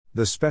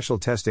The Special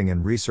Testing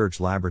and Research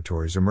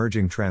Laboratories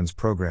Emerging Trends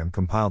Program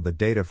compiled the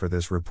data for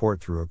this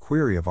report through a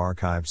query of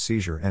archived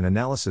seizure and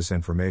analysis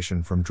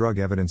information from drug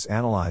evidence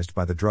analyzed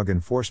by the Drug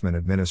Enforcement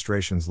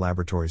Administration's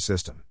laboratory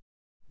system.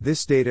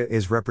 This data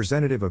is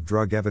representative of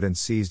drug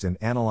evidence seized and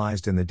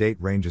analyzed in the date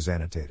ranges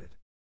annotated.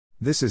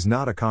 This is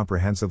not a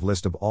comprehensive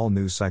list of all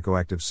new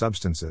psychoactive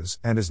substances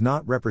and is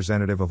not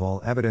representative of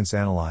all evidence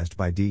analyzed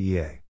by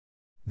DEA.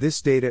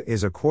 This data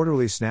is a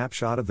quarterly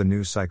snapshot of the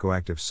new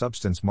psychoactive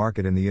substance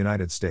market in the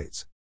United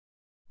States.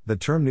 The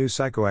term new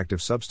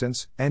psychoactive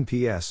substance,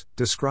 NPS,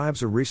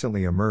 describes a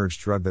recently emerged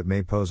drug that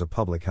may pose a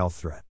public health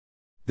threat.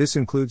 This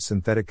includes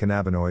synthetic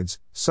cannabinoids,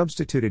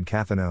 substituted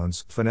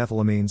cathinones,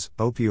 phenethylamines,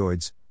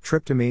 opioids,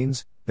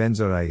 tryptamines,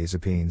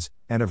 benzodiazepines,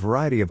 and a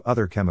variety of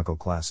other chemical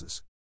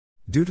classes.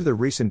 Due to the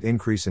recent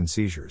increase in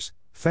seizures,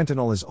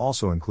 fentanyl is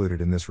also included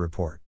in this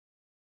report.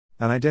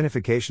 An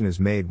identification is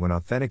made when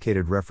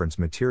authenticated reference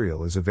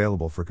material is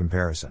available for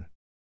comparison.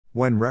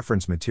 When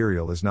reference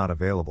material is not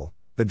available,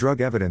 the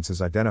drug evidence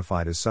is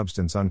identified as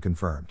substance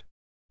unconfirmed.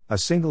 A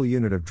single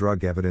unit of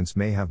drug evidence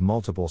may have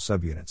multiple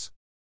subunits.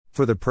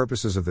 For the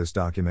purposes of this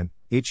document,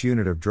 each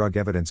unit of drug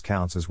evidence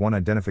counts as one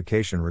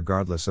identification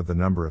regardless of the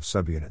number of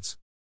subunits.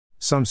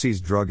 Some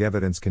seized drug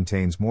evidence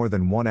contains more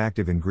than one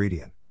active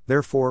ingredient,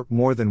 therefore,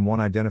 more than one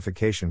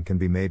identification can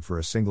be made for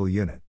a single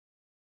unit.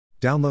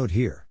 Download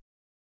here.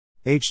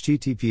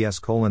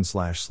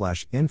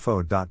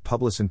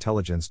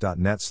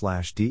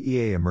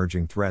 https://info.publicintelligence.net/DEA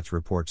Emerging Threats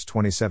Reports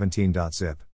 2017.zip